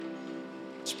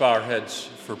bow our heads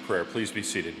for prayer. Please be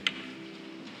seated.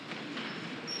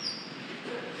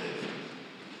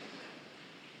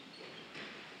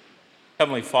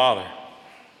 Heavenly Father,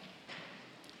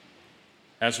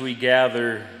 as we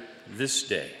gather this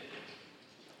day,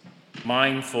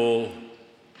 mindful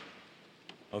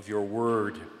of your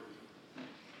word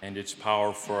and its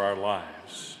power for our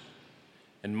lives,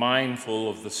 and mindful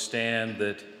of the stand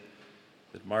that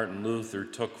Martin Luther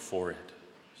took for it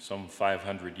some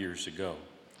 500 years ago,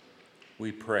 we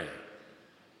pray,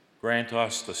 grant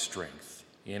us the strength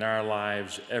in our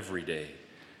lives every day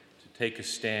to take a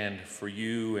stand for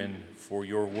you and for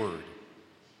your word.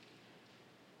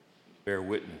 Bear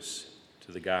witness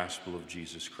to the gospel of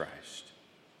Jesus Christ.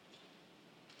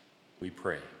 We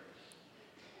pray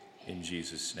in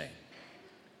Jesus' name.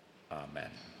 Amen.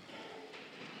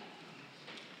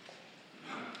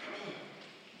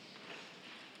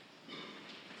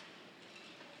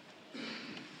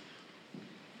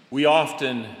 We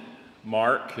often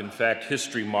mark, in fact,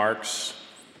 history marks,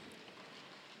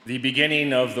 the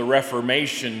beginning of the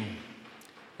Reformation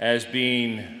as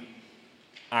being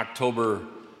October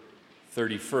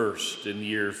 31st in the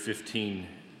year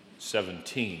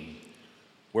 1517,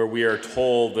 where we are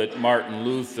told that Martin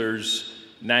Luther's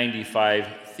 95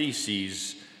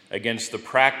 Theses against the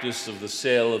practice of the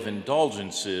sale of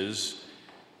indulgences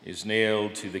is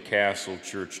nailed to the castle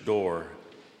church door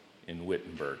in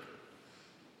Wittenberg.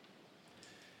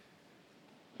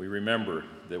 We remember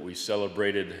that we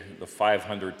celebrated the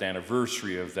 500th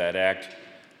anniversary of that act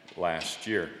last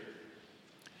year.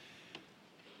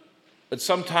 But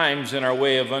sometimes in our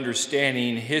way of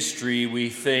understanding history, we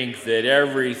think that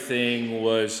everything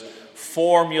was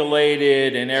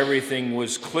formulated and everything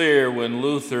was clear when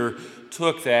Luther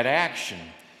took that action.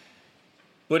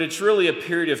 But it's really a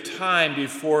period of time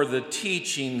before the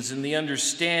teachings and the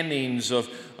understandings of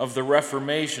the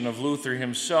Reformation of Luther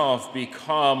himself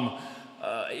become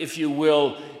if you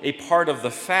will, a part of the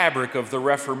fabric of the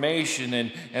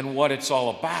Reformation and what it's all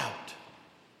about.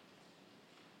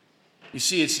 You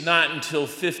see, it's not until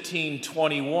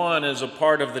 1521, as a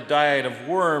part of the Diet of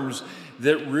Worms,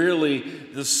 that really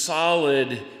the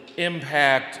solid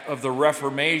impact of the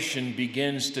Reformation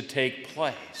begins to take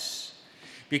place.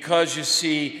 Because, you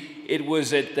see, it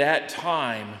was at that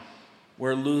time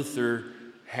where Luther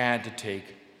had to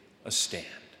take a stand.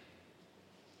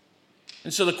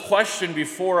 And so the question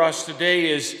before us today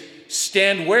is,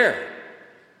 stand where?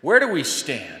 Where do we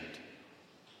stand?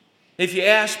 If you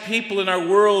ask people in our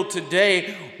world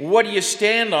today, what do you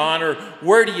stand on, or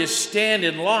where do you stand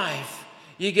in life,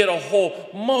 you get a whole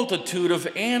multitude of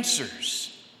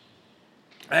answers.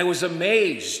 I was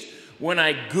amazed when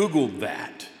I Googled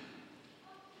that.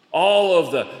 All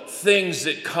of the things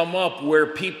that come up where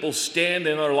people stand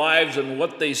in their lives and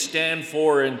what they stand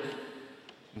for, and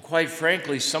quite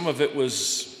frankly, some of it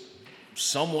was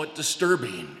somewhat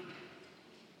disturbing.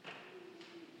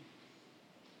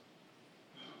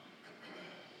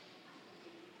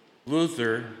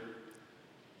 Luther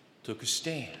took a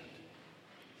stand.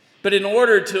 But in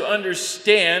order to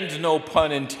understand, no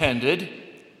pun intended,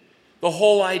 the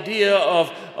whole idea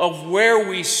of where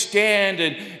we stand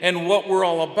and what we're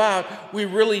all about, we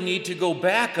really need to go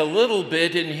back a little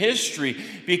bit in history,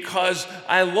 because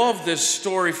I love this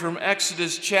story from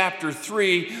Exodus chapter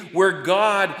 3, where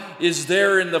God is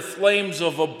there in the flames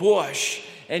of a bush,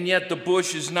 and yet the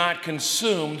bush is not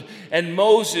consumed, and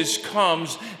Moses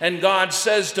comes, and God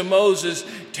says to Moses,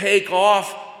 "Take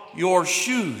off your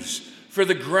shoes, for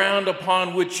the ground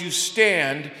upon which you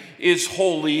stand is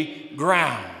holy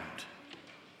ground."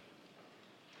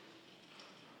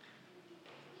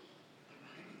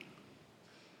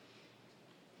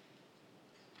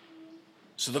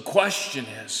 So the question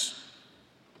is,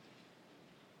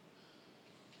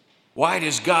 why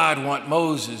does God want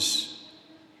Moses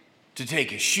to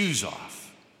take his shoes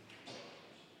off?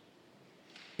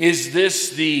 Is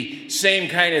this the same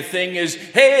kind of thing as,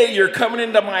 hey, you're coming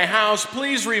into my house,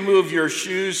 please remove your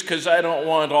shoes because I don't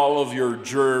want all of your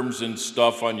germs and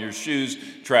stuff on your shoes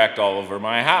tracked all over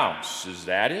my house? Is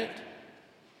that it?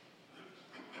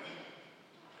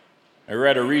 I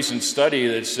read a recent study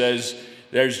that says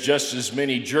there's just as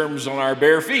many germs on our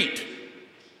bare feet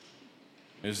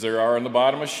as there are on the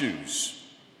bottom of shoes.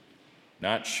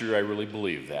 Not sure I really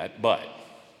believe that, but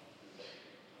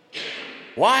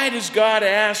why does God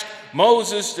ask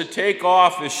Moses to take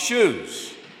off his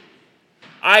shoes?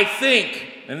 I think,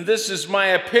 and this is my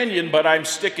opinion, but I'm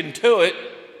sticking to it,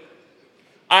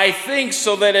 I think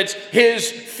so that it's his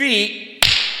feet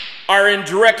are in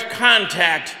direct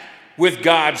contact with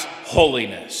God's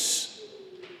holiness.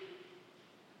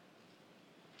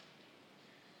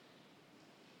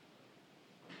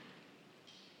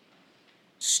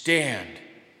 stand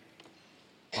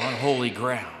on holy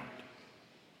ground?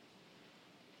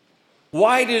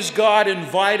 Why does God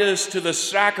invite us to the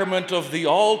sacrament of the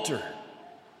altar?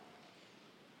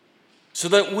 So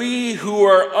that we who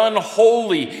are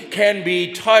unholy can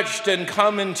be touched and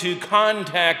come into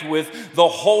contact with the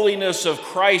holiness of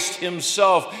Christ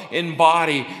himself in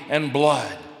body and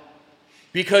blood.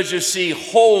 Because you see,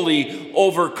 holy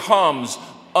overcomes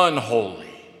unholy.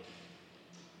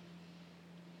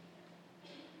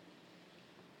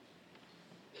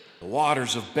 The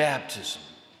waters of baptism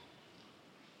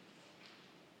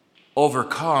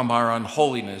overcome our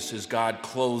unholiness as God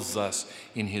clothes us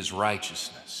in his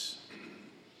righteousness.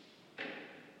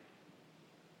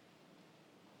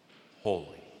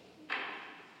 Holy.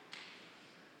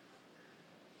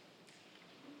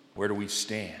 Where do we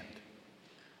stand?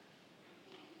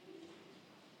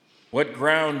 What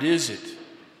ground is it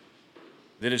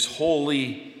that is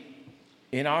holy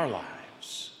in our lives?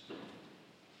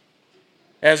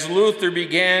 As Luther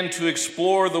began to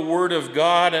explore the Word of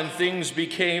God and things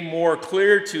became more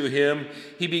clear to him,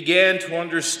 he began to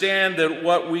understand that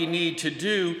what we need to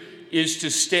do is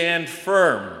to stand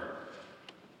firm.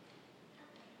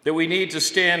 That we need to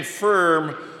stand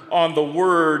firm on the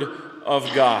Word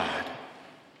of God.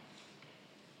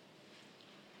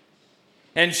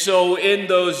 And so in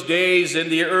those days, in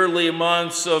the early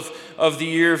months of the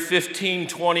year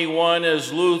 1521,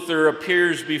 as Luther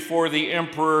appears before the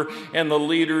emperor and the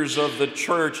leaders of the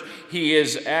church, he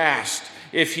is asked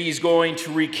if he's going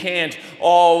to recant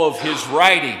all of his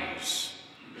writings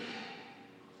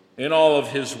and all of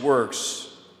his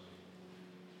works.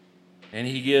 And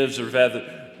he gives a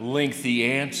rather lengthy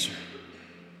answer.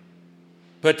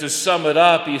 But to sum it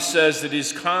up, he says that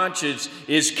his conscience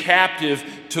is captive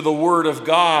to the Word of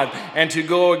God, and to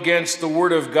go against the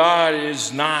Word of God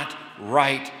is not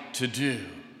right to do.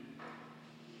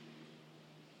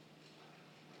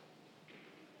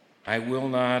 I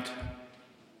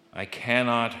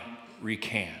cannot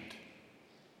recant.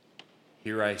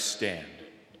 Here I stand.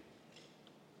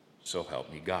 So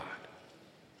help me God.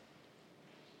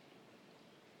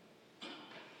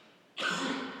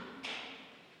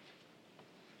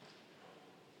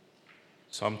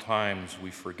 Sometimes we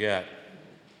forget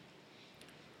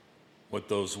what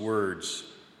those words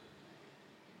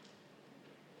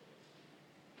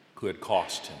could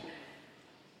cost him.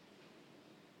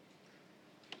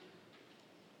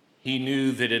 He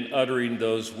knew that in uttering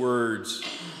those words,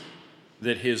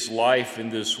 that his life in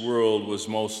this world was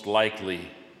most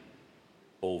likely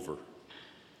over.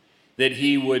 That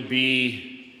he would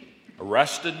be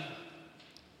arrested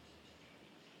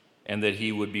and that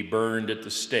he would be burned at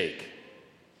the stake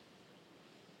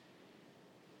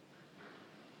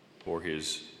for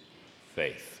his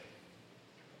faith.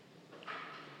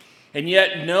 And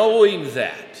yet, knowing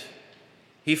that,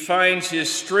 he finds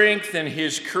his strength and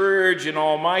his courage in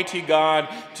Almighty God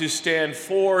to stand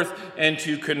forth and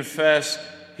to confess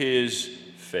his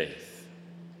faith.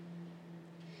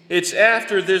 It's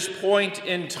after this point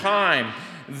in time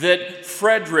that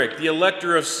Frederick, the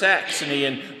Elector of Saxony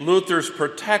and Luther's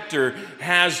protector,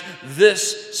 has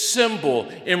this symbol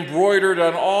embroidered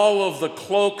on all of the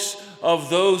cloaks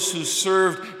of those who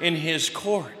served in his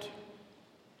court.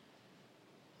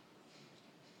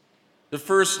 The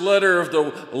first letter of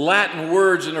the Latin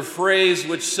words in a phrase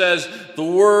which says, "The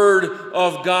word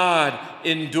of God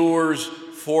endures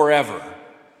forever."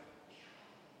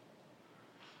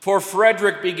 For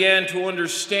Frederick began to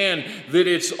understand that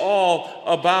it's all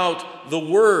about the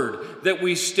Word, that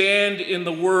we stand in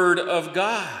the Word of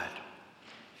God.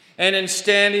 And in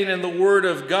standing in the Word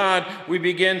of God, we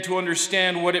begin to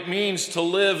understand what it means to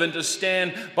live and to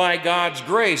stand by God's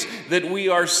grace, that we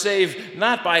are saved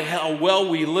not by how well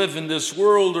we live in this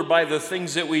world or by the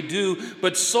things that we do,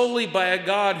 but solely by a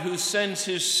God who sends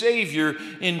his Savior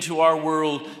into our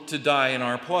world to die in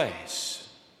our place.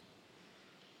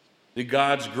 That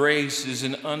God's grace is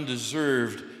an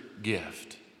undeserved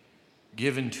gift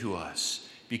given to us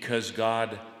because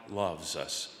God loves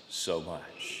us so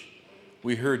much.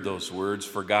 We heard those words,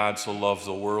 "For God so loved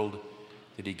the world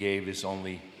that he gave his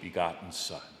only begotten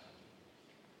Son."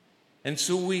 And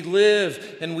so we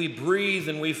live and we breathe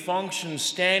and we function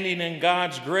standing in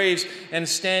God's grace and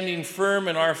standing firm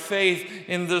in our faith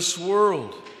in this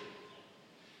world.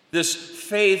 This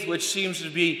faith which seems to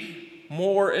be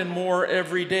more and more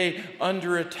every day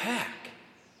under attack.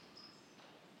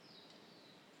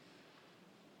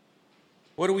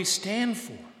 What do we stand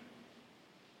for?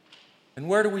 And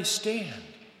where do we stand?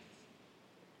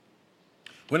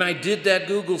 When I did that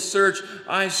Google search,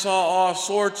 I saw all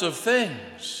sorts of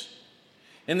things.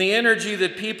 and the energy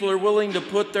that people are willing to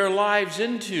put their lives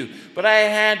into. But I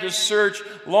had to search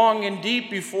long and deep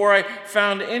before I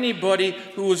found anybody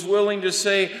who was willing to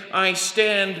say, I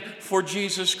stand for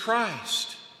Jesus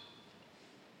Christ.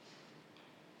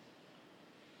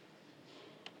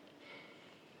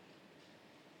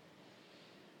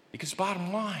 Because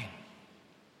bottom line,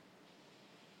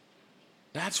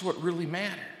 that's what really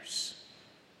matters.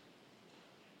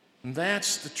 And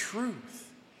that's the truth.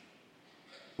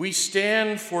 We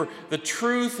stand for the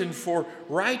truth and for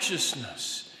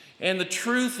righteousness. And the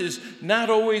truth is not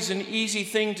always an easy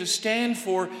thing to stand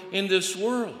for in this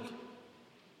world.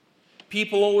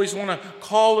 People always want to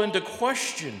call into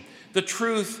question the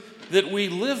truth that we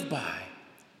live by.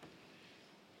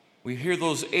 We hear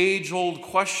those age-old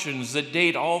questions that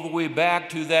date all the way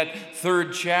back to that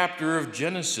 3rd chapter of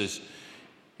Genesis.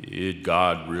 Did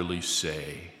God really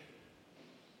say?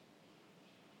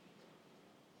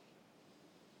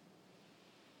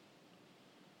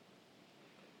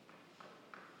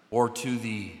 Or to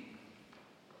the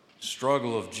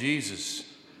struggle of Jesus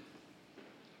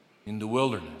in the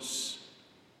wilderness,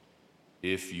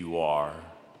 if you are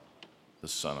the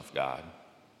Son of God.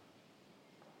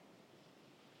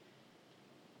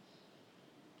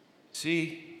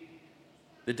 See,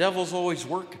 the devil's always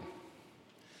working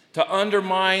to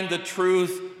undermine the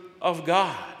truth of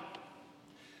God.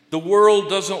 The world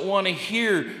doesn't want to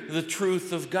hear the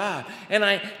truth of God. And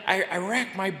I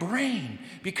rack my brain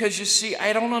because, you see,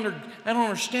 I don't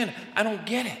understand it. I don't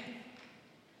get it.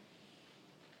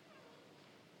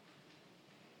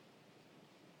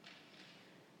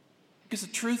 Because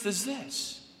the truth is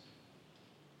this: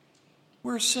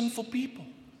 we're a sinful people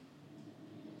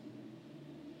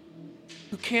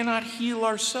who cannot heal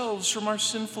ourselves from our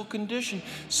sinful condition.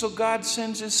 So God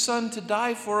sends His Son to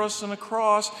die for us on a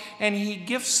cross, and He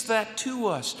gifts that to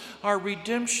us. Our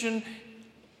redemption,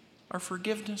 our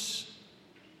forgiveness,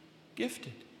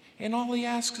 gifted. And all He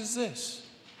asks is this: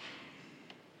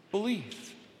 believe.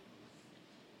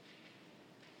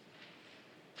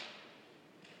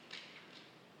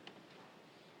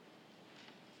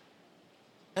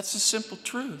 That's the simple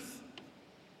truth.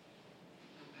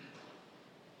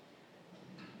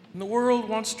 And the world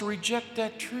wants to reject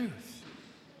that truth.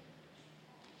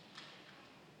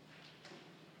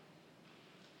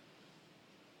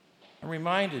 I'm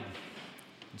reminded,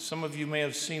 and some of you may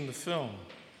have seen the film,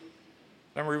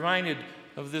 I'm reminded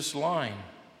of this line: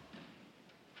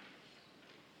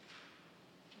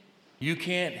 you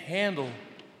can't handle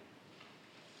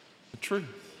the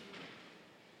truth.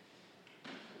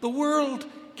 The world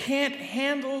can't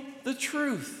handle the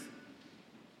truth.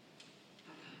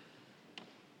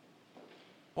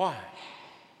 Why?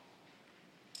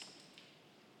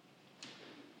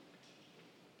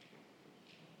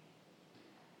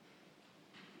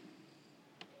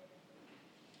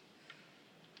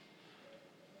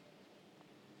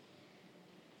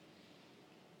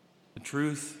 The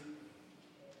truth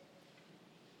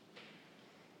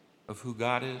of who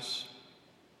God is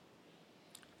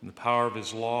and the power of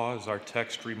His law, as our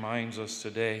text reminds us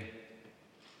today,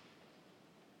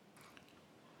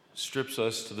 strips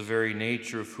us to the very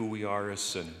nature of who we are as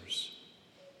sinners.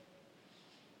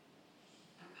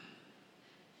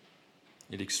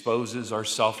 It exposes our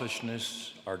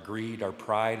selfishness, our greed, our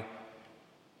pride. It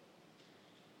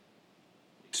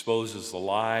exposes the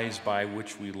lies by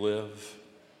which we live.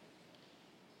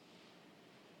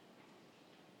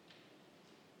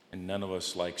 And none of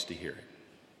us likes to hear it.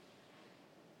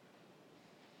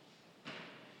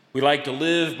 We like to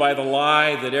live by the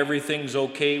lie that everything's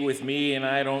okay with me and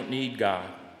I don't need God.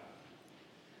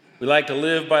 We like to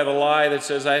live by the lie that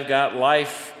says I've got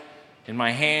life in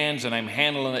my hands and I'm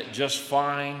handling it just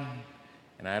fine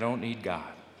and I don't need God.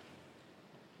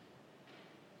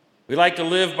 We like to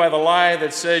live by the lie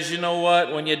that says, you know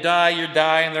what, when you die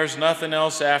and there's nothing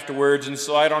else afterwards, and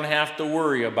so I don't have to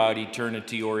worry about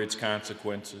eternity or its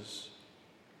consequences.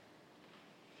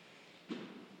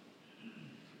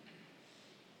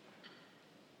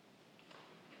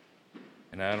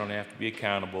 And I don't have to be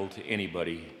accountable to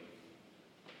anybody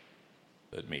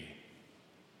but me.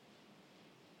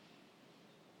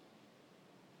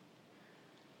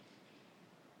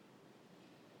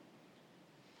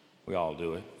 We all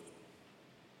do it.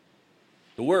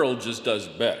 The world just does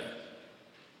it better.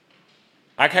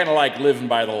 I kind of like living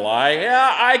by the lie.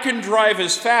 Yeah, I can drive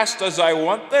as fast as I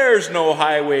want. There's no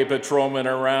highway patrolman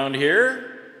around here.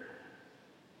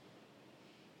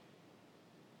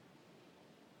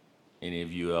 Any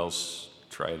of you else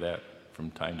try that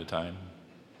from time to time?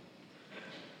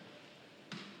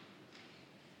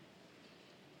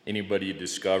 Anybody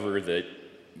discover that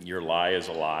your lie is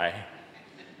a lie?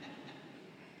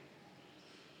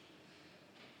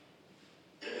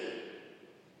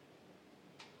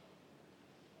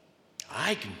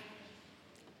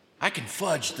 I can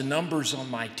fudge the numbers on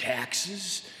my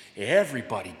taxes.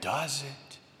 Everybody does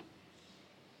it.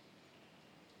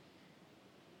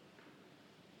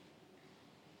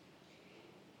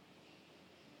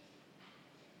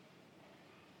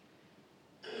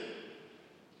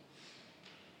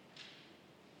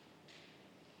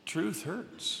 Truth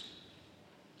hurts.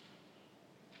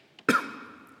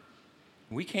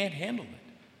 We can't handle it.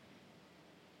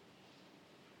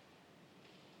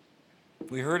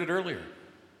 We heard it earlier.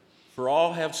 For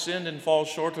all have sinned and fall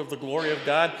short of the glory of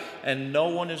God, and no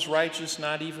one is righteous,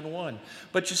 not even one.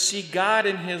 But you see, God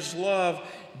in his love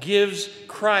gives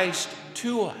Christ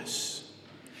to us.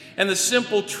 And the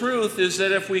simple truth is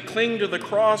that if we cling to the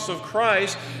cross of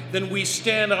Christ, then we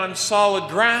stand on solid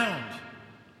ground.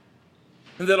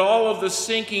 And that all of the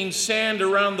sinking sand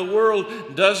around the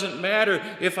world doesn't matter.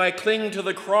 If I cling to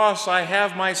the cross, I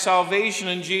have my salvation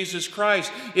in Jesus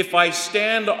Christ. If I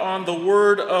stand on the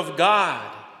Word of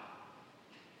God,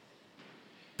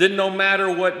 then no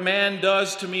matter what man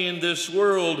does to me in this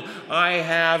world, I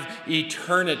have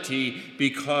eternity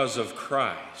because of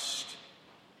Christ.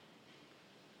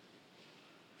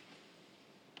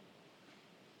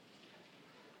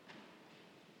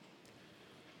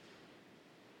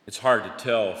 It's hard to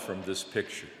tell from this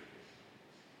picture.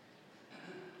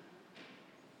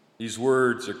 These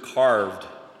words are carved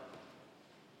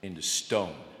into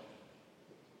stone.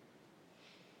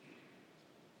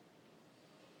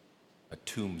 A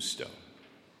tombstone.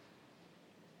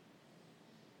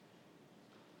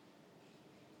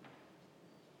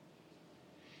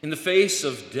 In the face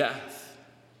of death,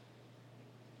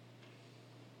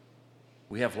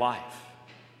 we have life.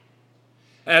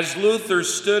 As Luther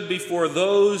stood before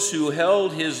those who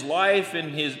held his life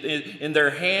in their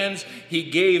hands, he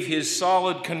gave his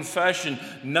solid confession,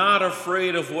 not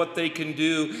afraid of what they can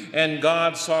do, and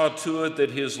God saw to it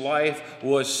that his life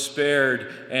was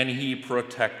spared and he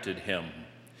protected him.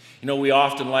 You know, we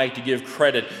often like to give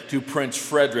credit to Prince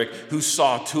Frederick, who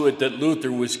saw to it that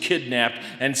Luther was kidnapped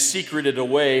and secreted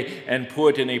away and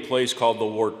put in a place called the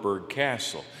Wartburg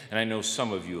Castle. And I know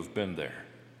some of you have been there.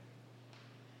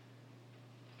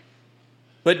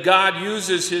 But God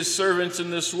uses his servants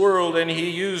in this world, and he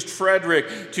used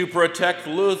Frederick to protect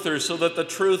Luther so that the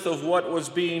truth of what was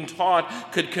being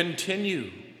taught could continue.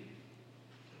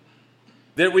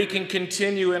 That we can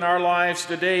continue in our lives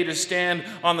today to stand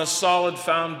on the solid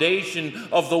foundation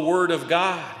of the Word of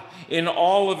God in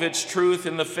all of its truth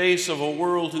in the face of a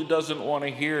world who doesn't want to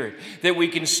hear it. That we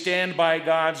can stand by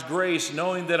God's grace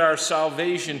knowing that our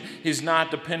salvation is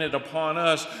not dependent upon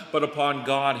us but upon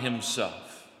God himself.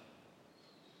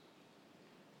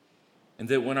 And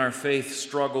that when our faith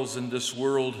struggles in this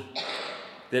world,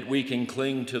 that we can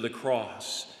cling to the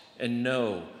cross and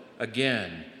know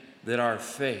again that our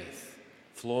faith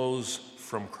flows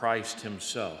from Christ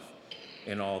himself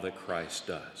in all that Christ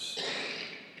does.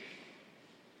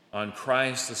 On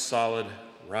Christ, the solid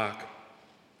rock,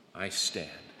 I stand.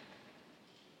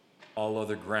 All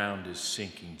other ground is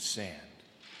sinking sand.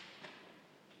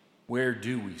 Where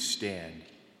do we stand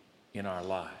in our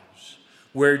lives?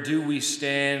 Where do we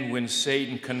stand when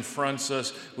Satan confronts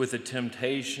us with a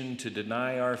temptation to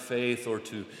deny our faith or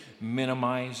to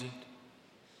minimize it?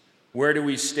 Where do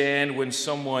we stand when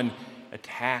someone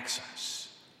attacks us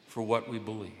for what we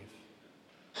believe?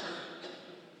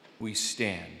 We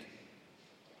stand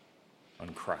on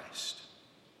Christ.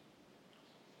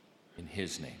 In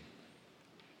his name,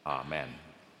 amen.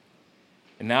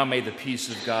 And now may the peace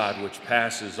of God, which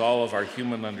passes all of our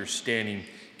human understanding,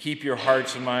 keep your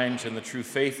hearts and minds in the true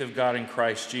faith of God in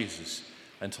Christ Jesus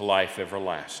unto life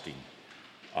everlasting.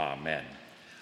 Amen.